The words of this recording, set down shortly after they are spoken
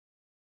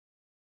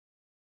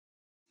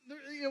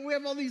we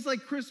have all these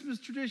like Christmas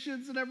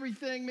traditions and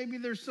everything. Maybe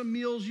there's some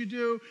meals you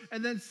do,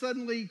 and then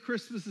suddenly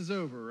Christmas is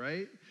over,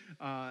 right?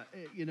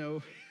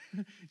 You're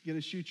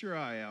gonna shoot your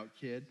eye out,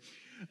 kid.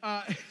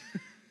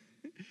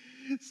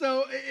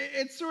 So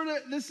it's sort of,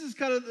 this is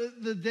kind of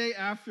the day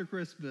after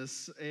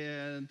Christmas,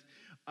 and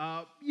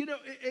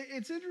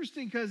it's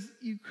interesting because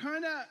you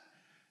kind of,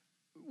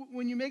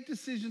 when you make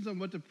decisions on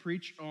what to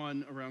preach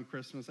on around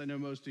Christmas, I know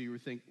most of you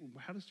would think,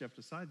 well, how does Jeff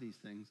decide these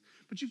things?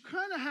 But you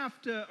kind of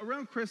have to,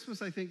 around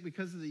Christmas, I think,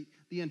 because of the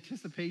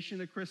anticipation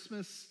of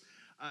Christmas,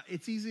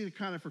 it's easy to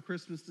kind of, for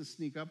Christmas to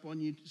sneak up on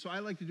you. So I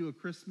like to do a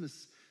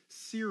Christmas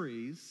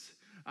series,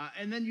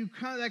 and then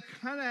that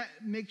kind of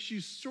makes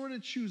you sort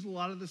of choose a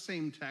lot of the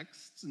same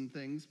texts and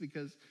things,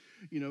 because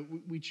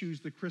we choose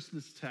the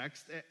Christmas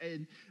text,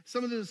 and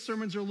some of the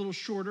sermons are a little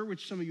shorter,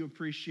 which some of you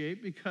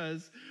appreciate,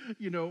 because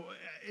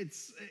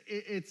it's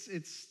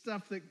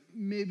stuff that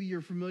maybe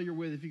you're familiar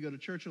with if you go to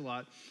church a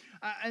lot,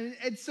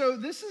 and so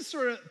this is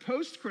sort of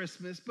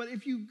post-Christmas. But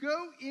if you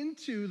go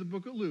into the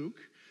book of Luke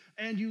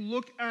and you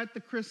look at the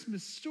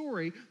Christmas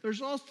story,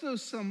 there's also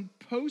some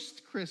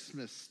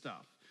post-Christmas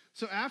stuff.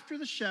 So after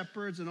the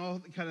shepherds and all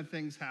the kind of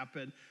things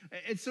happen,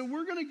 and so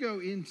we're going to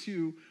go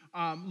into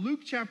Luke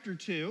chapter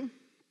 2.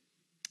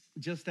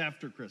 Just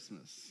after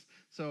Christmas.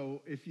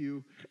 So if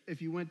you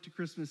went to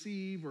Christmas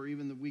Eve or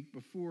even the week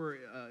before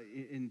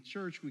in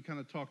church, we kind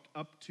of talked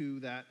up to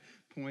that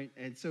point.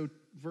 And so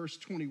verse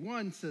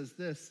 21 says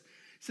this.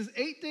 It says,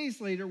 8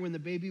 days later, when the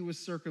baby was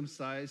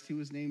circumcised, he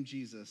was named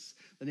Jesus,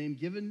 the name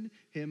given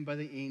him by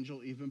the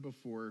angel even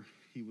before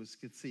he was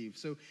conceived.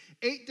 So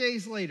 8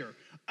 days later,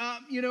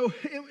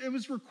 it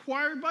was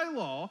required by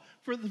law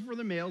for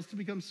the males to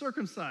become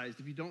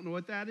circumcised. If you don't know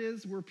what that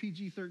is, we're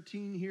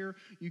PG-13 here.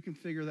 You can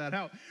figure that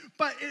out.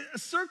 But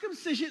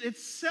circumcision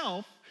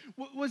itself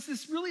was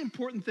this really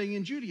important thing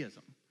in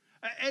Judaism.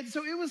 And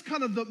so it was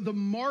kind of the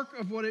mark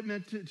of what it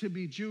meant to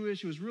be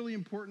Jewish. It was really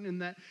important in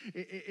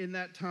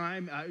that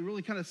time. It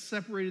really kind of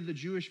separated the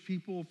Jewish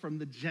people from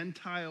the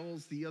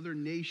Gentiles, the other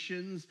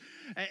nations.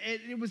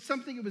 And it was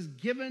something that was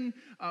given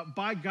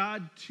by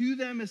God to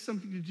them as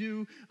something to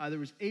do. There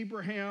was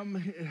Abraham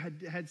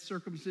had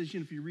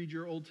circumcision. If you read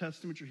your Old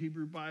Testament, your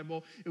Hebrew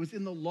Bible, it was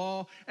in the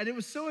law. And it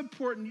was so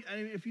important. I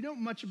mean, if you know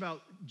much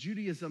about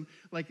Judaism,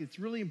 like, it's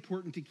really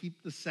important to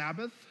keep the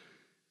Sabbath,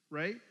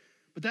 right?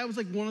 But that was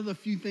like one of the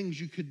few things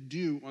you could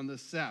do on the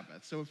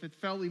Sabbath. So if it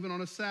fell even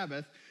on a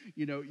Sabbath,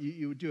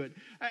 you would do it.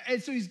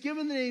 And so he's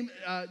given the name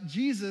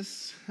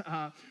Jesus,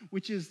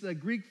 which is the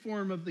Greek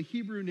form of the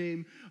Hebrew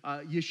name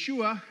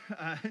Yeshua.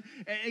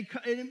 And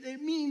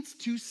it means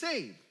to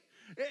save.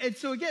 And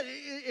so again,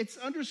 it's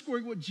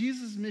underscoring what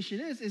Jesus' mission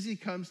is he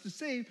comes to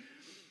save.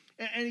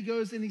 And he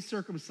goes and he's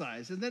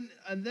circumcised. And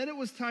then it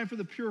was time for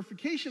the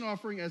purification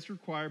offering as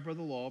required by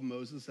the law of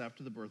Moses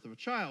after the birth of a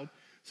child.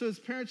 So his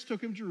parents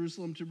took him to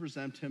Jerusalem to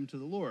present him to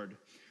the Lord.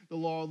 The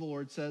law of the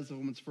Lord says a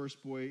woman's first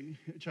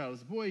child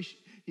is a boy,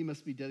 he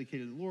must be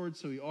dedicated to the Lord.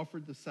 So he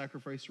offered the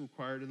sacrifice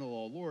required in the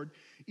law of the Lord,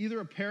 either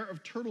a pair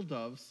of turtle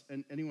doves,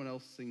 and anyone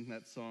else sing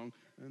that song,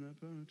 and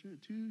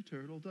two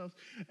turtle doves,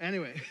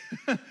 anyway,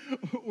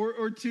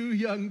 or two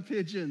young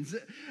pigeons.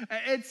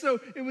 And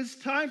so it was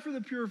time for the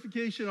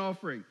purification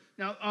offering.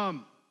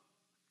 Now,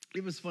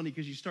 it was funny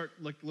because you start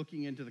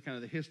looking into the kind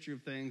of the history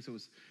of things. It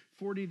was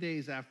 40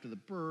 days after the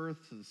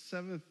birth, to the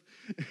 7th,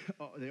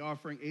 the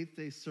offering, 8th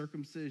day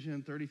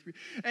circumcision, 33.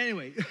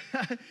 Anyway,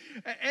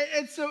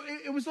 and so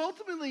it was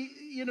ultimately,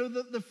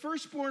 the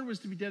firstborn was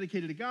to be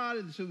dedicated to God,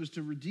 and so it was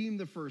to redeem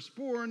the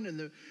firstborn,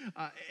 and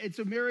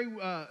so Mary,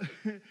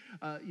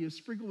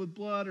 sprinkled with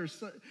blood or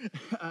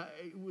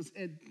was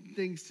and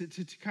things to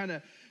kind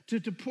of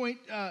to point,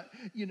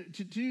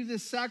 to do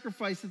this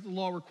sacrifice that the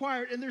law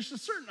required. And there's a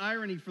certain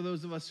irony for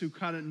those of us who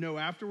kind of know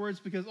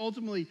afterwards, because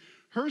ultimately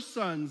her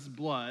son's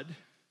blood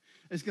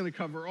is going to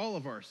cover all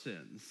of our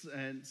sins.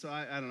 And so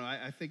I don't know,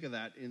 I think of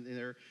that in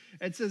there.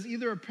 It says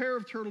either a pair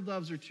of turtle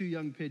doves or two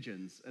young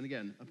pigeons. And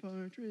again, a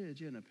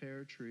partridge in a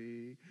pear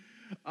tree.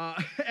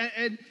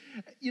 It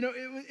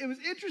was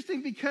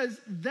interesting because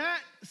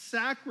that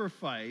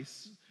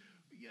sacrifice,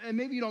 and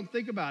maybe you don't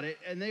think about it,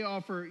 and they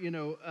offer,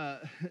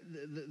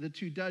 the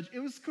two doves. It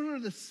was kind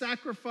of the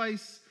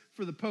sacrifice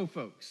for the po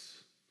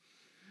folks.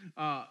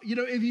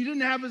 If you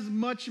didn't have as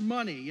much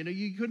money,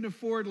 you couldn't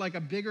afford like a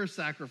bigger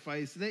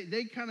sacrifice.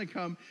 They kind of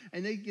come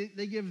and they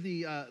give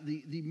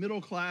the middle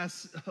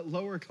class,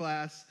 lower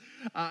class,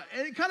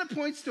 and it kind of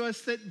points to us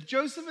that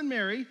Joseph and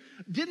Mary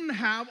didn't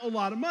have a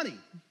lot of money,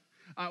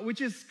 which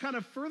is kind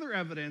of further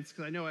evidence,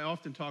 because I know I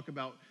often talk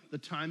about the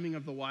timing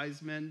of the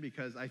wise men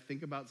because I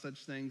think about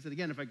such things. And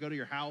again, if I go to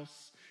your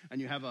house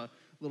and you have a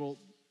little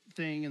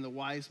thing and the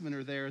wise men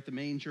are there at the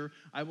manger,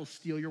 I will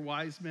steal your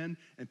wise men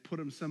and put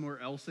them somewhere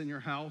else in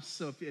your house.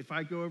 So if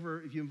I go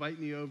over, if you invite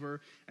me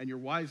over and your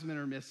wise men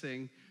are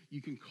missing,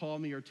 you can call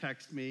me or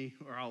text me,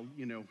 or I'll,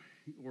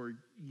 or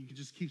you can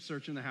just keep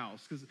searching the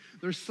house because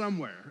they're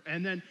somewhere.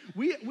 And then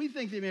we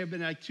think they may have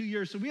been like 2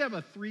 years. So we have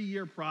a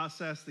 3-year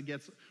process that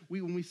gets,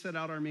 when we set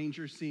out our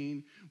manger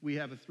scene, we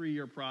have a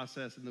 3-year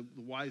process, and the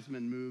wise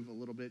men move a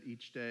little bit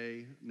each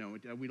day. No,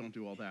 we don't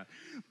do all that.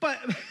 But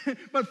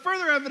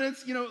further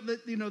evidence,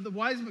 the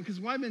wise men, because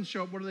wise men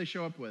show up, what do they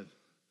show up with?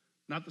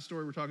 Not the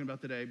story we're talking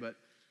about today, but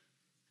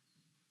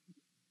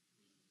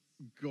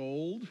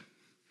gold.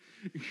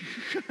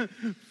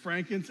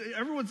 Frankincense.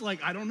 Everyone's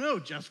like, I don't know,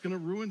 Jeff's going to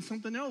ruin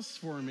something else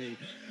for me.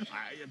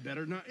 I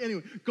better not.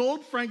 Anyway,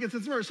 gold,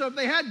 frankincense, myrrh. So if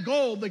they had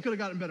gold, they could have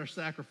gotten better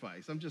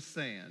sacrifice. I'm just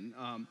saying.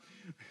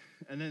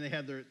 And then they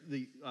had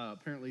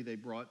apparently they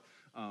brought,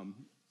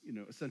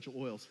 essential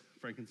oils,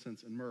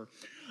 frankincense and myrrh.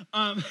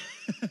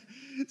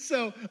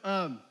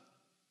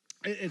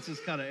 It's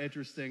just kind of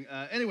interesting.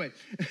 Anyway,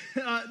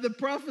 the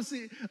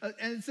prophecy,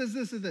 and it says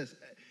this.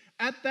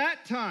 At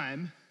that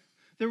time,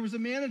 there was a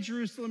man in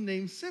Jerusalem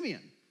named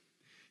Simeon.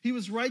 He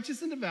was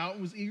righteous and devout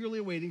and was eagerly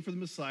awaiting for the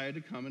Messiah to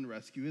come and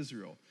rescue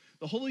Israel.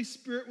 The Holy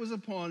Spirit was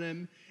upon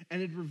him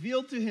and had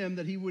revealed to him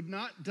that he would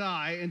not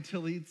die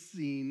until he'd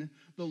seen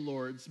the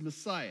Lord's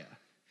Messiah.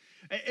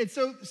 And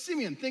so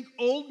Simeon, think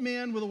old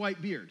man with a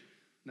white beard.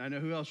 Now I know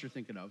who else you're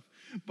thinking of,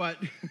 but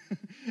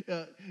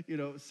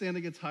Santa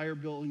gets higher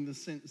billing than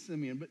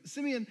Simeon. But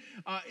Simeon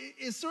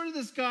is sort of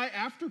this guy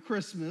after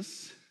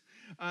Christmas.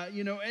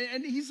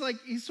 And he's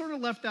sort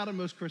of left out of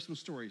most Christmas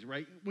stories,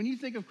 right? When you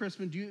think of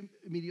Christmas, do you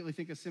immediately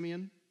think of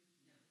Simeon?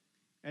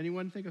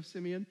 Anyone think of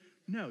Simeon?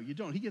 No, you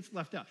don't. He gets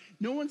left out.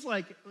 No one's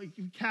like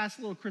you cast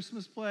a little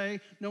Christmas play.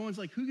 No one's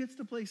like, who gets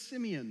to play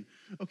Simeon?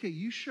 Okay,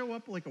 you show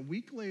up like a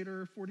week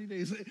later, 40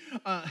 days later.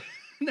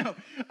 No,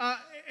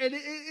 and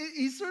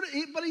he's sort of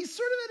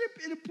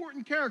an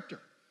important character.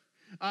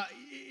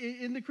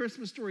 In the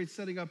Christmas story, it's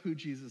setting up who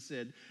Jesus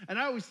is. And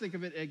I always think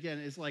of it, again,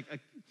 as like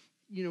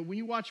when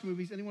you watch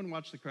movies, anyone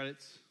watch the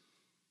credits?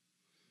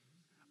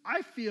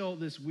 I feel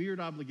this weird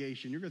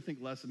obligation. You're going to think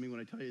less of me when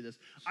I tell you this.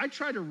 I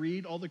try to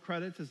read all the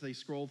credits as they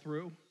scroll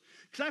through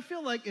because I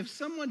feel like if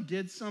someone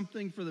did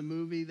something for the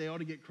movie, they ought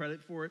to get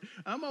credit for it.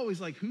 I'm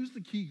always like, who's the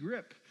key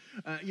grip?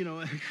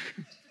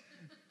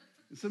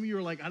 Some of you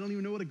are like, I don't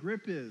even know what a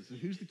grip is. And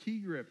who's the key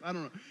grip? I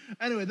don't know.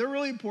 Anyway, they're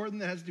really important.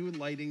 That has to do with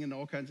lighting and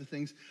all kinds of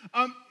things.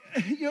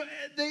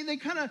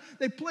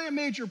 They play a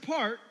major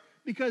part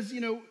because,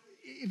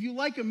 if you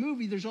like a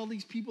movie, there's all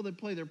these people that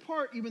play their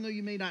part, even though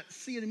you may not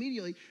see it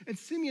immediately. And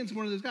Simeon's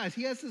one of those guys.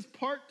 He has this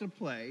part to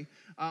play,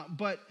 and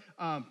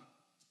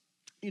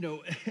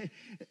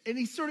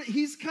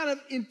he's kind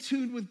of in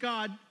tune with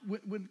God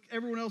when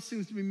everyone else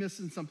seems to be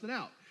missing something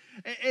out.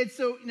 And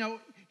so,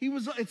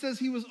 it says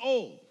he was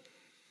old.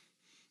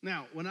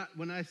 Now,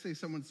 when I say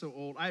someone's so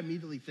old, I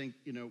immediately think,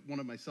 one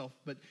of myself.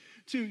 But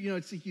two,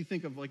 it's like you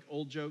think of like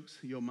old jokes.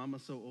 Yo,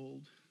 mama's so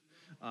old.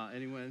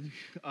 Anyone?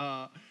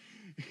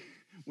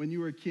 When you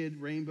were a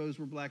kid, rainbows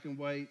were black and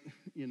white,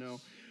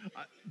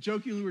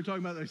 Jokingly, we were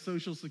talking about our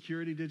social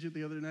security digit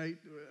the other night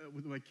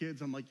with my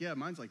kids. I'm like, yeah,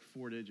 mine's like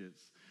 4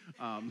 digits.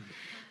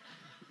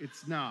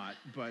 It's not,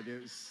 but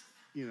it's,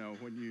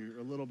 when you're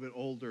a little bit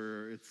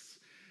older, it's,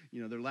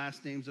 their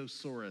last name's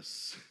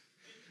Osaurus.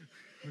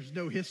 There's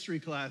no history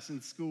class in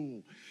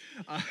school.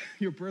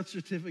 Your birth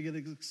certificate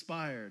is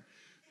expired.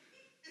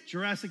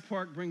 Jurassic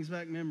Park brings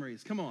back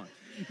memories. Come on.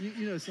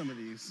 You know some of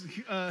these.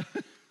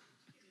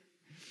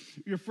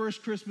 Your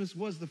first Christmas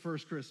was the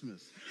first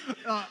Christmas.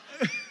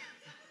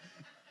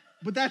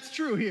 But that's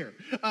true here.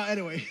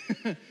 Anyway,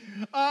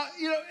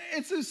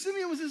 and so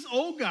Simeon was this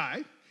old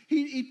guy.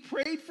 He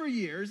prayed for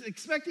years,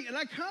 expecting, and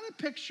I kind of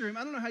picture him.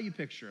 I don't know how you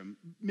picture him.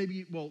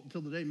 Maybe,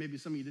 till today, maybe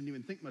some of you didn't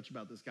even think much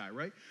about this guy,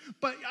 right?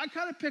 But I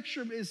kind of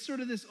picture him as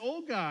sort of this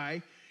old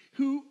guy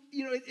who,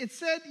 it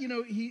said,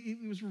 he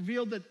was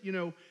revealed that,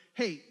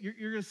 hey,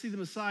 you're going to see the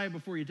Messiah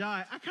before you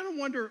die. I kind of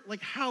wonder,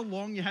 how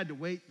long you had to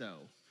wait, though.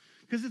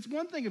 Because it's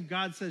one thing if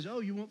God says,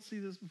 oh, you won't see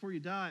this before you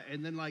die,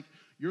 and then,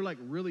 you're,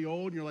 really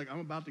old, and you're like, I'm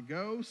about to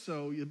go,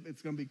 so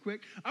it's going to be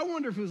quick. I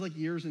wonder if it was,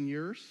 years and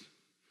years.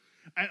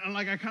 And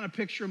I kind of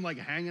picture him,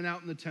 hanging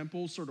out in the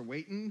temple, sort of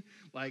waiting,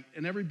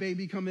 and every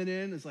baby coming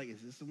in is like,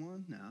 is this the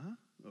one?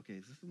 No. Okay,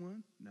 is this the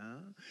one? No.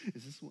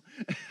 Is this the one?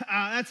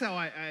 That's how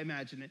I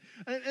imagine it.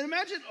 And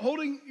imagine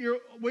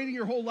waiting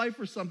your whole life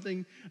for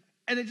something,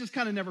 and it just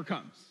kind of never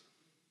comes.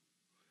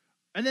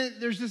 And then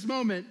there's this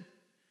moment,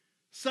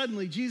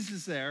 suddenly Jesus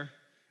is there,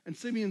 and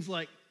Simeon's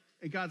like,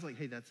 and God's like,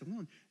 hey, that's the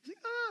one. He's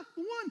like,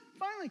 the one,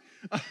 finally.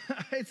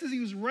 It says he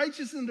was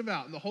righteous and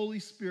devout, and the Holy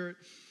Spirit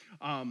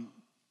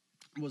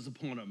was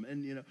upon him.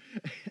 And,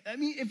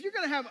 if you're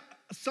going to have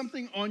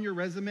something on your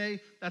resume,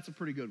 that's a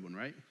pretty good one,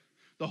 right?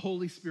 The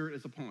Holy Spirit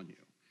is upon you.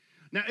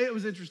 Now, it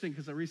was interesting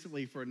because I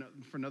recently, for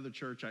another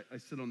church, I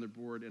sit on their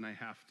board, and I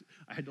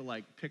had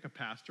to pick a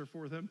pastor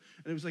for them.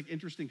 And it was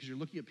interesting because you're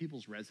looking at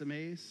people's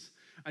resumes,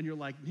 and you're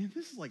like, man,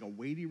 this is a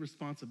weighty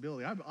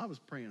responsibility. I was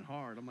praying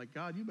hard. I'm like,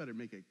 God, you better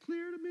make it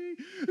clear to me.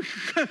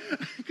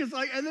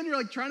 And then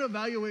you're trying to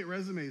evaluate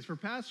resumes. For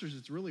pastors,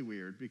 it's really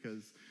weird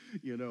because,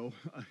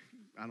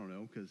 I don't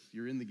know, because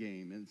you're in the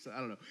game, and so I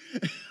don't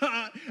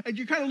know. And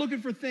you're kind of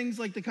looking for things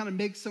like to kind of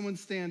make someone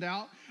stand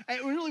out.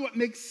 And really what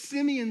makes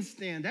Simeon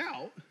stand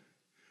out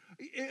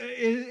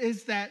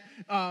is that,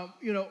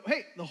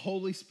 hey, the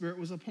Holy Spirit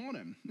was upon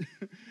him.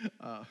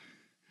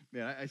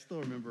 Man, I still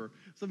remember,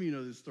 some of you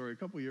know this story, a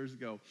couple years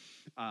ago,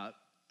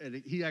 and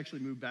he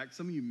actually moved back.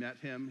 Some of you met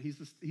him.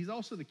 He's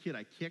also the kid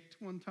I kicked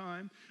one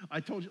time.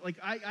 I told you, like,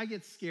 I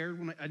get scared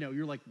when I know,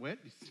 you're like, what?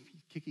 He's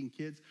kicking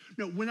kids?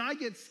 No, when I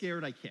get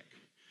scared, I kick.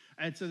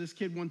 And so this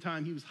kid one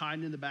time, he was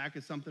hiding in the back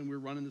of something. We were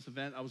running this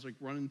event. I was like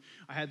running.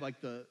 I had like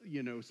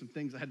some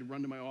things I had to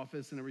run to my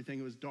office and everything.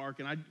 It was dark.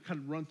 And I'd kind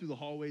of run through the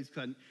hallways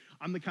because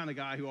I'm the kind of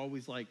guy who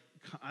always like,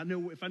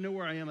 if I know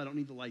where I am, I don't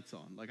need the lights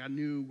on. Like I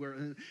knew where,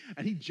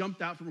 and he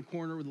jumped out from a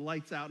corner with the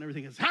lights out and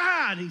everything. Goes,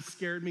 ha! And he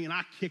scared me and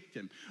I kicked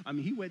him. I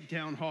mean, he went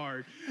down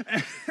hard.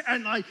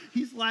 And like,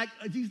 he's down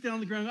on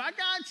the ground. I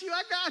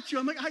got you.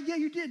 I'm like, yeah,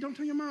 you did. Don't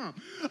tell your mom.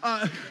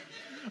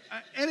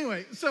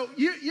 Anyway, so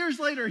years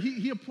later,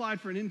 he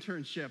applied for an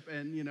internship,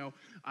 and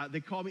they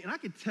called me, and I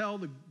could tell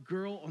the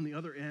girl on the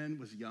other end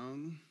was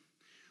young.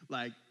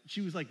 Like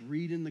she was like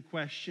reading the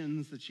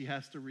questions that she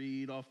has to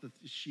read off the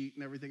sheet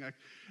and everything.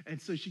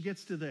 And so she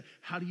gets to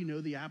how do you know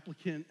the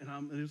applicant?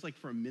 And it was like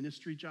for a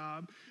ministry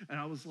job, and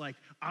I was like,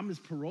 I'm his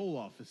parole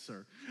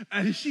officer,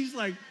 and she's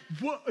like,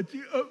 what?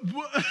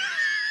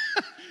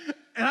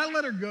 And I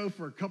let her go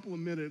for a couple of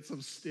minutes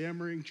of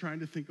stammering, trying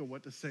to think of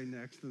what to say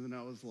next, and then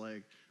I was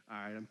like, all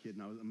right, I'm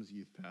kidding. I'm his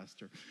youth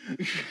pastor.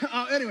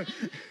 Anyway,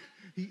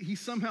 he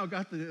somehow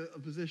got the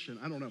position.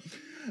 I don't know.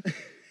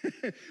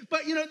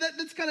 But,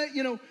 that's kind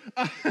of,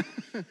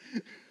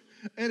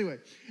 anyway,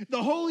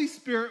 the Holy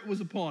Spirit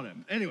was upon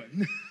him. Anyway,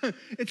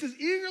 it says,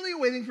 eagerly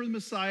waiting for the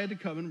Messiah to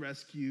come and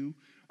rescue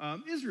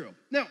Israel.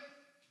 Now,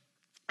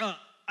 I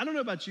don't know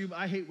about you, but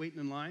I hate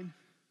waiting in line.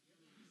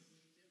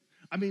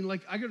 I mean,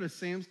 like, I go to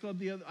Sam's Club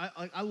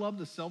I love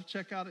the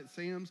self-checkout at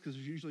Sam's because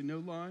there's usually no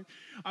line.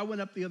 I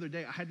went up the other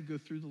day. I had to go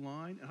through the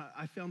line, and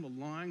I found a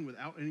line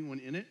without anyone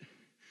in it.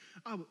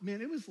 Oh,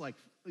 man, it was like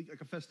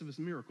a Festivus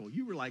miracle.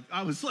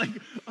 I was like,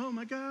 oh,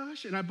 my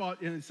gosh. And I bought,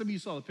 and some of you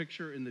saw the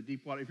picture in the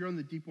Deepwater. If you're on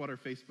the Deepwater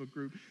Facebook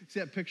group, see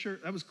that picture?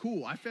 That was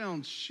cool. I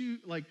found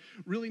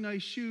really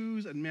nice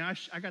shoes, and man,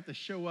 I got to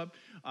show up.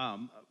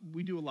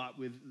 We do a lot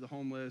with the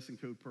homeless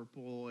and Code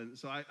Purple, and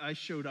so I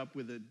showed up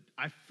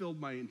I filled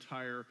my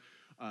entire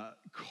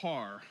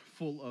car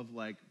full of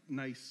like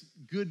nice,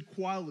 good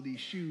quality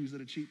shoes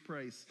at a cheap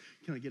price.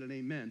 Can I get an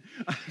amen?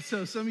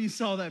 So some of you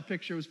saw that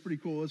picture. It was pretty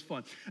cool. It was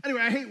fun. Anyway,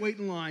 I hate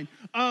waiting in line.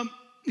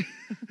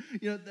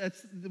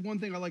 That's the one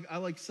thing I like. I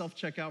like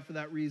self-checkout for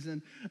that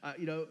reason.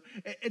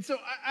 And so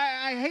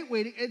I hate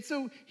waiting. And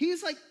so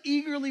he's like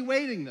eagerly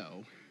waiting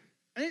though.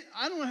 And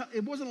I don't know how,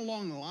 it wasn't a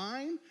long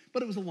line,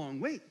 but it was a long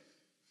wait.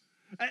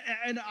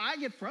 And I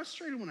get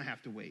frustrated when I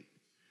have to wait.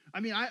 I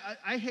mean,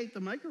 I hate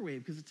the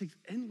microwave because it takes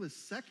endless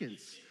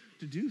seconds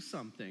to do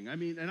something. I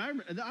mean, and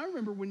I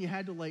remember when you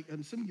had to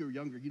and some of you are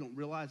younger, you don't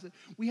realize it.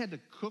 We had to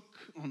cook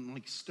on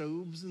like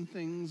stoves and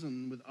things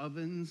and with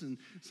ovens, and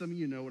some of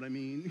you know what I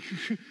mean.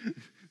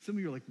 Some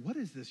of you are like, what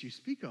is this you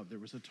speak of? There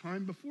was a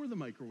time before the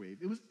microwave.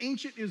 It was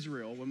ancient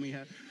Israel when we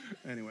had,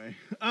 anyway.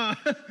 And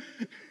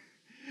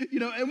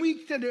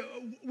we tend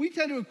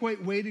to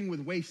equate waiting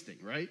with wasting,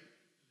 right?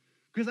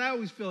 Because I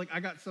always feel like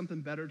I got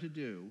something better to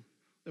do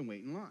than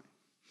wait in line.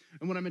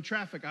 And when I'm in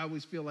traffic, I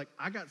always feel like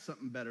I got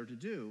something better to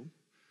do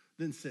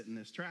than sit in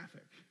this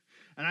traffic.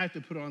 And I have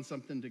to put on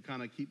something to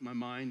kind of keep my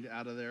mind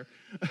out of there.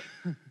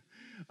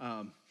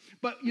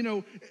 But,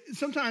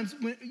 sometimes,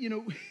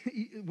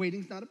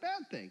 waiting's not a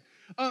bad thing.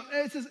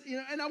 It says,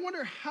 and I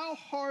wonder how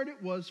hard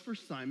it was for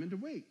Simon to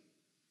wait.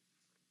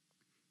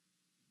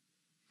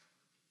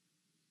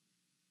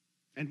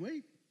 And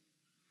wait.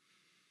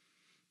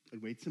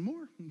 And wait some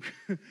more.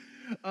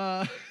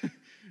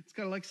 It's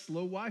kind of like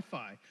slow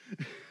Wi-Fi.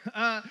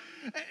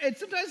 And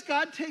sometimes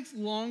God takes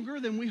longer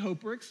than we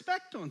hope or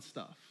expect on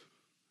stuff.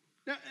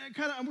 Now,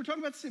 we're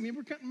talking about Simeon.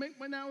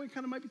 Now we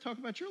kind of might be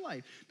talking about your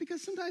life.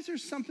 Because sometimes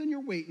there's something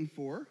you're waiting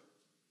for.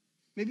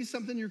 Maybe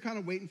something you're kind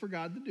of waiting for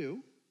God to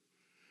do.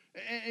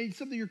 And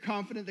something you're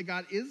confident that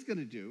God is going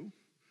to do.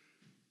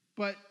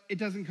 But it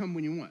doesn't come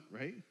when you want,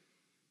 right?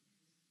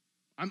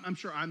 I'm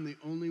sure I'm the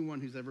only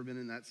one who's ever been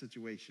in that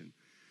situation.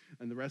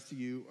 And the rest of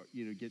you,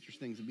 get your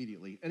things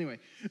immediately. Anyway,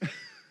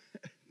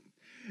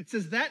 it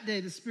says, that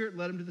day the Spirit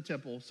led him to the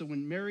temple. So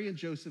when Mary and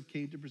Joseph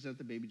came to present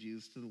the baby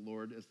Jesus to the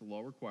Lord as the law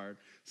required,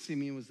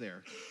 Simeon was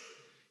there.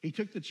 He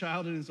took the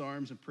child in his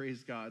arms and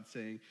praised God,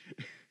 saying,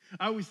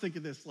 I always think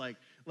of this like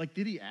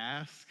did he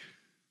ask?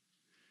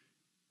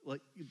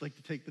 Like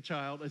to take the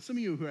child? And some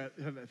of you who have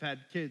had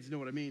kids know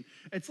what I mean.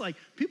 It's like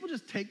people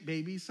just take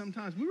babies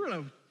sometimes. We were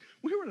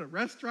at a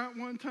restaurant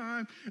one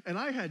time, and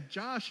I had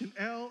Josh and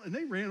Elle, and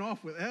they ran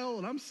off with Elle,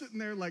 and I'm sitting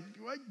there like,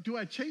 do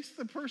I chase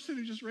the person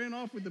who just ran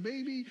off with the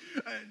baby?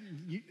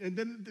 And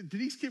then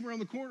Denise came around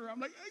the corner. I'm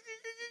like,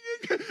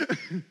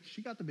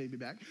 she got the baby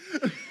back.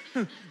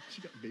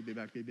 She got baby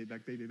back.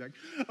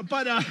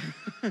 But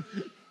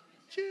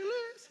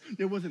Chili's.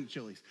 It wasn't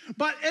Chili's.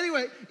 But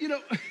anyway,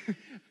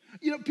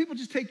 People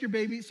just take your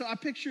baby. So I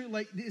picture,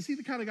 like, is he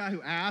the kind of guy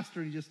who asked,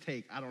 or did he just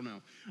take? I don't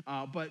know.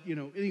 But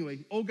anyway,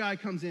 old guy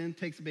comes in,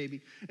 takes a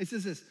baby. It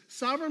says this: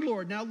 Sovereign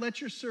Lord, now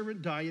let your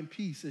servant die in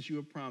peace as you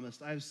have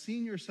promised. I have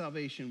seen your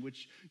salvation,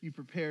 which you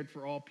prepared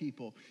for all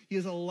people. He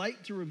is a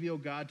light to reveal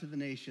God to the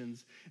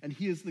nations, and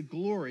he is the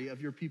glory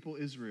of your people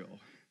Israel.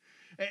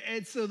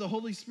 And so the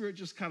Holy Spirit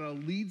just kind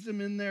of leads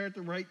him in there at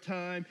the right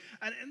time.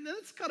 And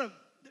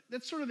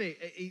that's sort of a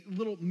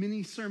little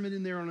mini sermon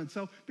in there on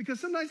itself, because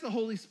sometimes the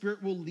Holy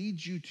Spirit will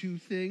lead you to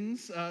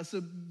things. Because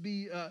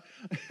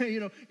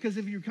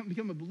if you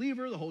become a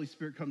believer, the Holy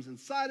Spirit comes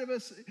inside of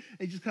us.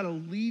 It just kind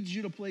of leads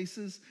you to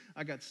places.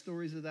 I got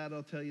stories of that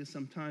I'll tell you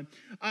sometime.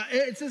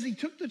 It says he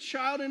took the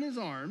child in his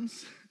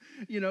arms.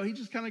 He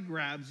just kind of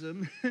grabs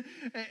him.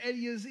 And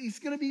he's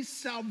going to be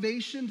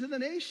salvation to the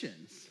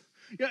nations.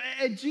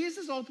 And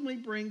Jesus ultimately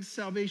brings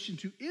salvation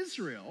to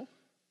Israel,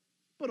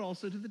 but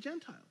also to the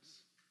Gentiles.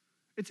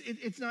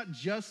 It's not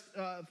just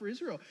for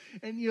Israel.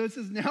 And, it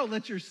says, now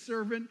let your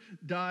servant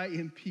die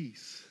in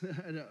peace.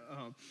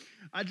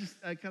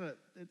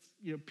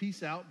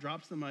 Peace out,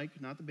 drops the mic,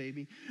 not the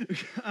baby.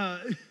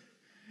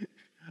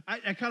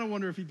 I kind of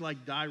wonder if he'd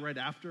die right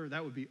after.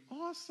 That would be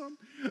awesome.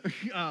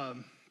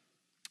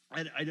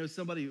 I know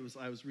somebody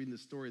I was reading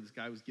this story. This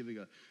guy was giving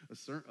a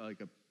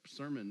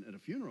sermon at a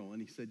funeral,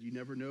 and he said, you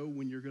never know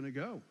when you're going to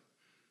go.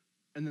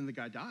 And then the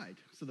guy died.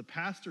 So the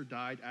pastor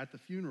died at the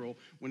funeral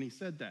when he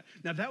said that.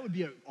 Now, that would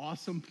be an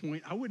awesome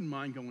point. I wouldn't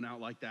mind going out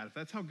like that. If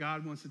that's how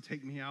God wants to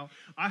take me out,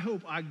 I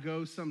hope I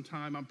go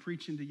sometime. I'm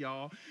preaching to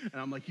y'all,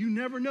 and I'm like, you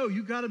never know.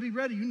 You got to be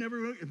ready. You never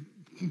know.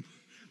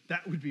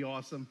 That would be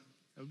awesome.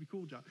 That would be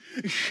cool, John.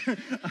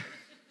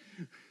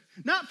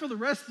 Not for the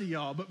rest of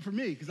y'all, but for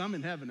me, because I'm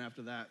in heaven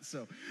after that.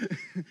 So,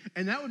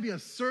 and that would be a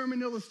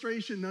sermon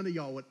illustration none of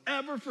y'all would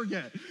ever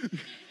forget.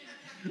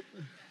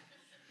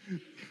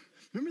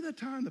 Remember that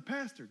time the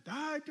pastor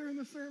died during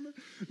the sermon?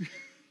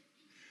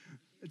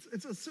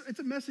 It's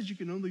a message you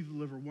can only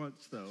deliver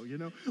once, though,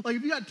 Like,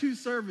 if you got 2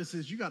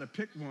 services, you got to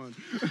pick one.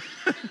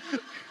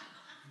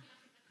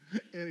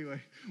 Anyway,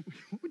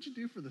 what would you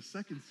do for the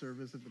second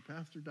service if the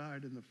pastor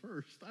died in the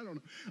first? I don't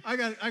know. I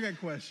got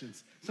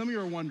questions. Some of you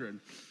are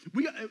wondering.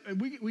 We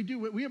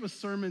have a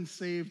sermon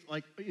saved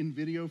in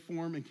video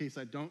form in case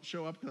I don't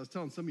show up. Because I was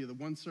telling some of you the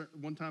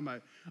one time I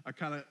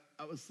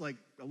was like,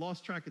 I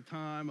lost track of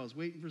time. I was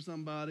waiting for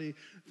somebody.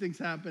 Things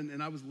happened,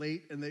 and I was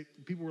late. And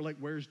people were like,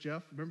 "Where's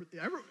Jeff?" Remember?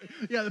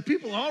 Yeah, the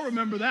people all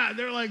remember that.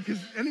 They're like, because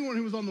anyone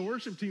who was on the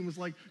worship team was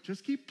like,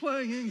 "Just keep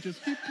playing,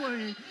 just keep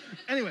playing."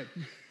 Anyway.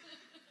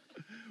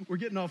 We're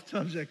getting off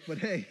subject, but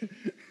hey,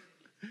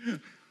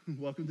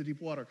 welcome to deep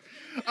water.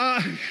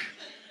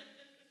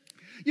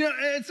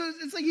 It's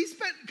like he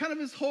spent kind of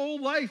his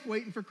whole life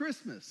waiting for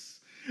Christmas,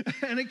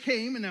 and it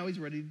came, and now he's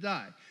ready to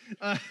die.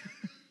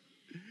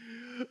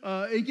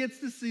 He gets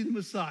to see the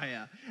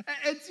Messiah.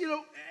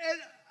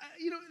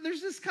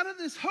 There's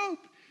this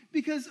hope,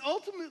 because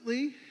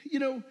ultimately,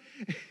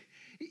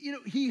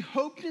 he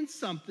hoped in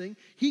something.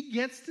 He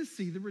gets to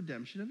see the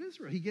redemption of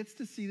Israel. He gets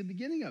to see the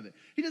beginning of it.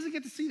 He doesn't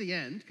get to see the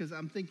end, because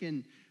I'm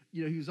thinking,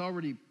 he was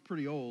already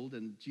pretty old,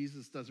 and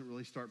Jesus doesn't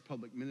really start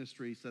public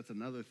ministry, so that's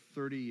another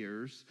 30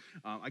 years.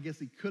 I guess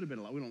he could have been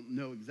alive. We don't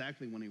know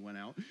exactly when he went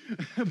out,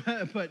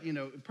 but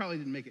probably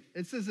didn't make it.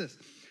 It says this: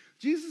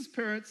 Jesus'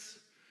 parents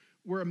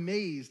were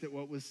amazed at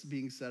what was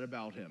being said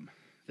about him.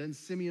 Then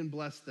Simeon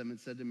blessed them and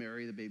said to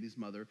Mary, the baby's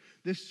mother,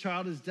 "This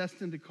child is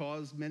destined to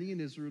cause many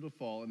in Israel to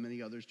fall and many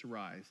others to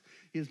rise.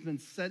 He has been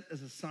sent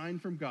as a sign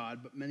from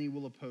God, but many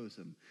will oppose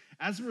him.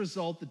 As a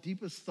result, the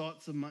deepest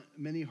thoughts of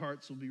many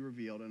hearts will be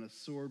revealed, and a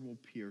sword will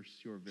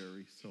pierce your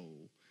very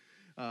soul."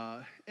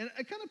 And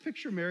I kind of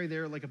picture Mary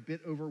there like a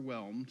bit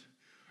overwhelmed.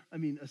 I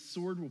mean, a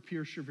sword will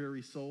pierce your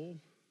very soul.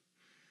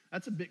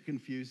 That's a bit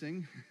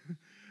confusing.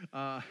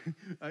 I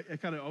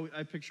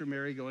picture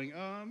Mary going,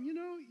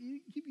 you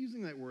keep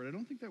using that word. I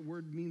don't think that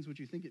word means what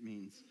you think it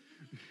means.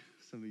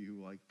 Some of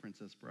you like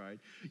Princess Bride.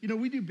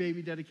 We do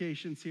baby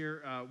dedications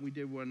here. We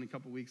did one a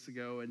couple weeks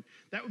ago, and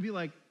that would be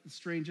like the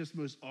strangest,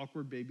 most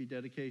awkward baby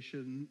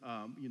dedication.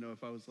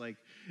 If I was like,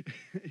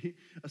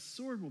 a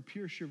sword will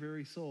pierce your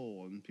very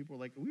soul, and people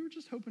were like, we were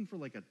just hoping for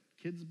like a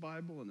kid's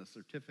Bible and a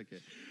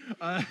certificate.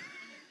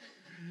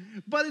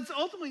 But it's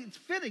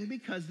fitting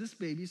because this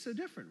baby's so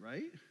different,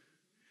 right?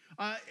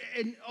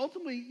 And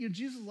ultimately,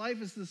 Jesus'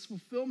 life is this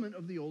fulfillment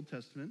of the Old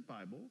Testament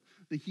Bible,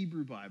 the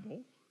Hebrew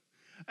Bible.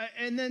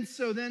 And then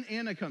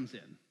Anna comes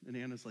in, and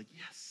Anna's like,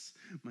 yes,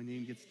 my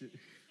name gets to...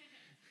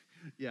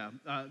 Yeah,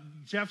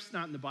 Jeff's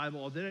not in the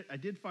Bible. I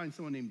did find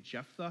someone named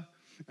Jephthah,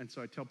 and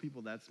so I tell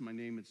people that's my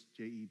name. It's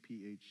Jephta.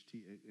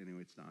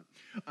 Anyway, it's not.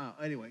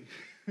 Anyway,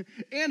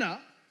 Anna,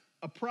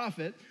 a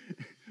prophet,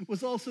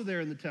 was also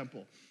there in the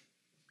temple.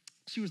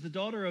 She was the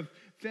daughter of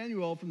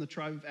Phanuel from the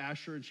tribe of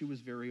Asher, and she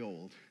was very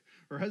old.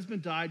 Her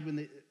husband died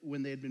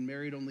when they had been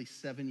married only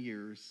 7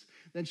 years.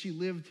 Then she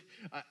lived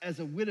as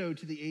a widow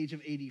to the age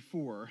of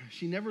 84.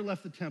 She never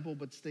left the temple,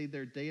 but stayed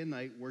there day and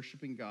night,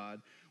 worshiping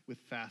God with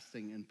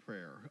fasting and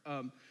prayer.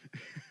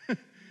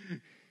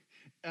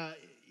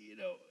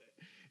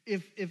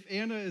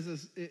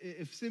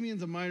 if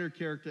Simeon's a minor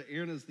character,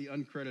 Anna's the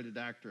uncredited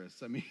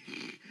actress. I mean,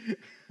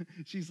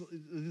 she's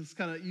this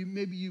kind of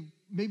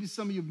maybe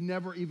some of you've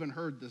never even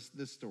heard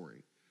this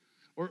story,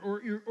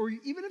 or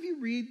even if you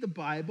read the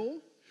Bible,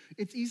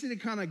 it's easy to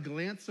kind of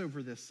glance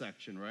over this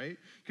section, right?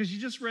 Because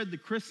you just read the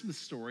Christmas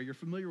story, you're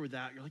familiar with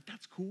that, you're like,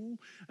 that's cool,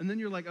 and then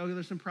you're like, oh,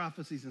 there's some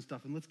prophecies and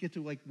stuff, and let's get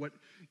to like what,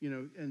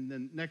 and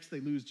then next they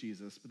lose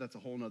Jesus, but that's a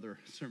whole nother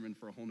sermon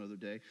for a whole nother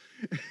day.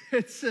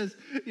 It says,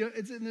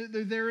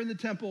 they're there in the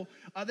temple,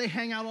 they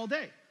hang out all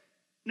day.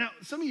 Now,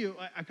 some of you,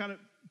 I kind of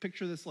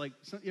picture this like,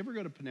 you ever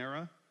go to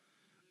Panera?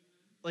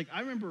 Like,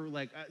 I remember,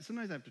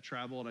 sometimes I have to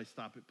travel, and I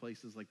stop at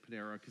places like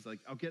Panera, because,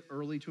 I'll get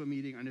early to a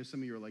meeting. I know some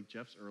of you are like,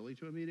 Jeff's early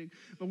to a meeting.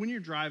 But when you're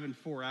driving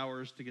 4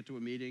 hours to get to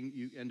a meeting,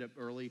 you end up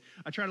early.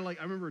 I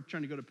remember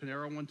trying to go to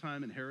Panera one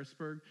time in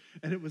Harrisburg,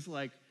 and it was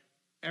like,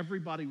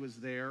 everybody was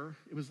there.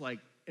 It was like,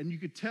 and you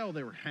could tell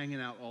they were hanging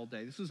out all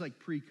day. This was like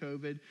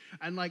pre-COVID.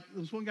 And there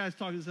was one guy's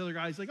talking to this other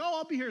guy. He's like, oh,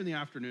 I'll be here in the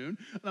afternoon.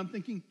 And I'm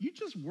thinking, you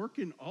just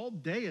working all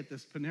day at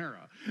this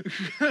Panera.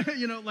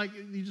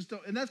 You just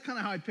don't. And that's kind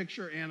of how I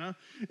picture Anna,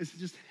 is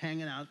just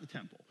hanging out at the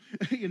temple.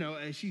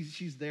 And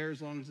she's there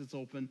as long as it's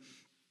open.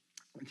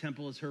 The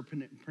temple is her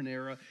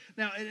Panera.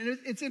 Now, and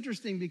it's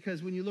interesting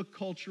because when you look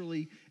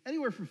culturally,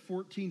 anywhere from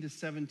 14 to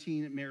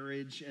 17 at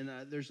marriage, and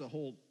there's a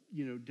whole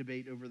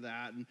debate over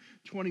that, and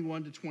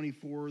 21 to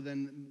 24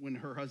 then when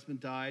her husband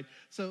died.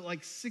 So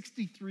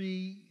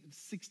 63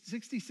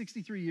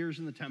 years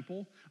in the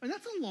temple. I mean,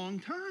 that's a long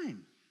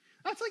time.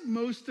 That's like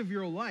most of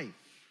your life.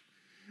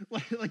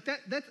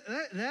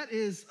 That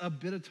is a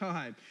bit of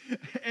time.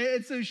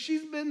 And so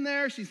she's been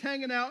there, she's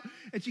hanging out,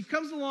 and she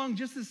comes along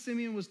just as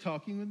Simeon was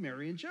talking with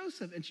Mary and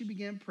Joseph, and she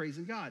began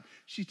praising God.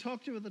 She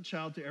talked about the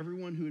child to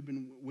everyone who had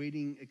been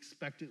waiting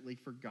expectantly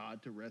for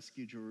God to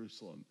rescue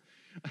Jerusalem.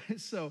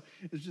 So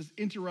it's just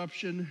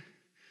interruption.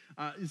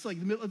 It's like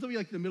it'll be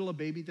like the middle of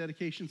baby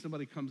dedication.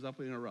 Somebody comes up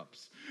and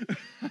interrupts.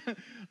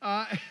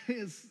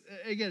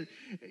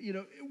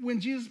 When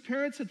Jesus'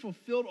 parents had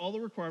fulfilled all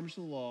the requirements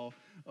of the law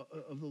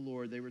of the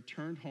Lord, they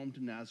returned home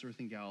to Nazareth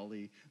in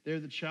Galilee. There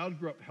the child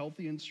grew up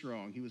healthy and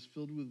strong. He was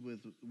filled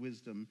with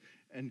wisdom,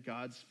 and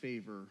God's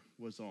favor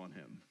was on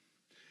him.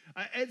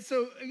 And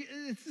so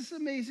it's this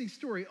amazing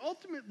story.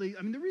 Ultimately,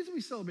 I mean, the reason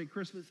we celebrate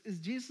Christmas is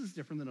Jesus is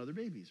different than other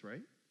babies,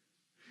 right?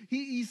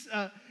 It's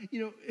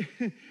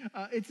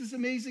this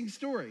amazing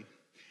story.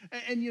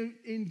 And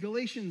in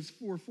Galatians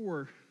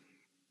 4:4,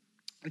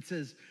 it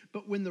says,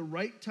 but when the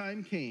right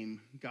time came,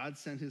 God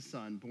sent his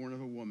son, born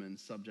of a woman,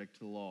 subject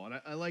to the law.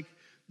 And I like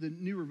the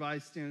New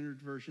Revised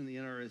Standard Version, the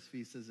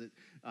NRSV says it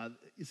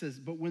says,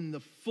 but when the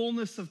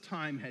fullness of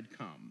time had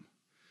come,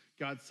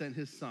 God sent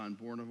his son,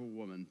 born of a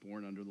woman,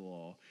 born under the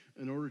law,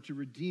 in order to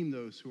redeem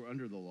those who are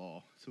under the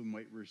law, so we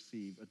might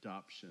receive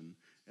adoption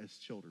as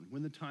children,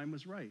 when the time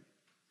was right.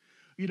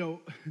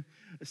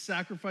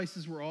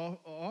 Sacrifices were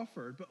all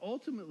offered, but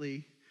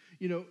ultimately,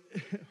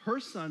 her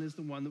son is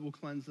the one that will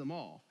cleanse them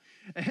all.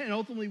 And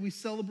ultimately, we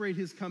celebrate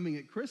his coming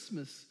at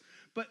Christmas,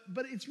 but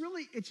it's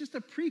just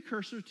a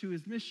precursor to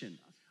his mission.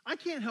 I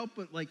can't help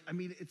but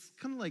it's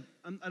kind of like,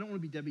 I don't want to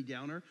be Debbie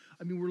Downer.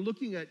 I mean, we're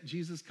looking at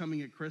Jesus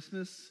coming at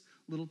Christmas,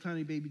 little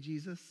tiny baby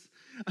Jesus,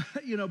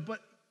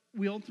 but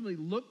we ultimately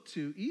look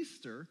to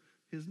Easter,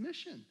 his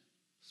mission.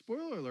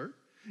 Spoiler alert.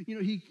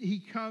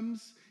 He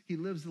comes, he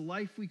lives the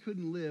life we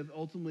couldn't live,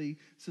 ultimately,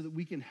 so that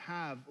we can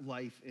have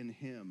life in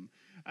him.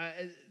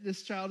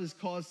 This child is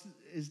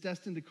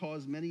destined to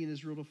cause many in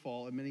Israel to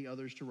fall and many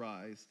others to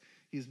rise.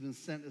 He's been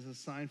sent as a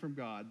sign from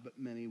God, but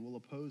many will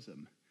oppose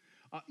him.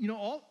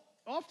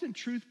 Often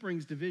truth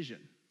brings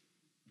division.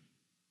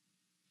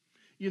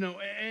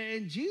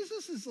 And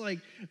Jesus is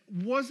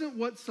wasn't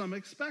what some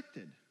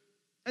expected.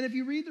 And if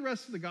you read the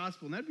rest of the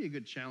gospel, and that'd be a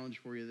good challenge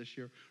for you this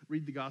year,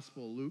 read the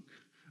Gospel of Luke.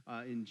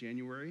 In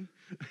January,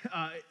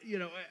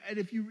 and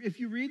if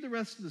you read the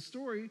rest of the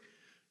story,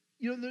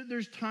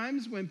 there's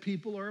times when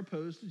people are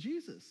opposed to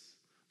Jesus.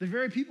 The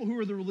very people who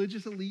are the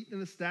religious elite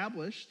and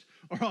established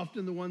are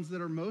often the ones that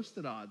are most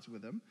at odds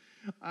with him.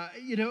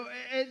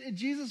 And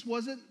Jesus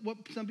wasn't what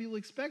some people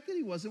expected.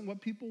 He wasn't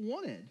what people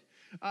wanted.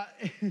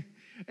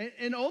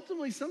 And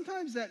ultimately,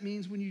 sometimes that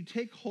means when you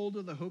take hold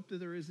of the hope that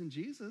there is in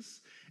Jesus,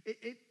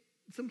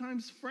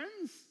 sometimes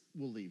friends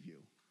will leave you.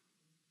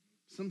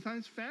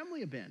 Sometimes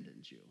family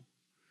abandons you,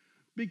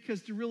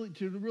 because to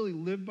really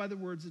live by the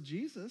words of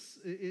Jesus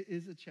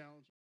is a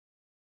challenge.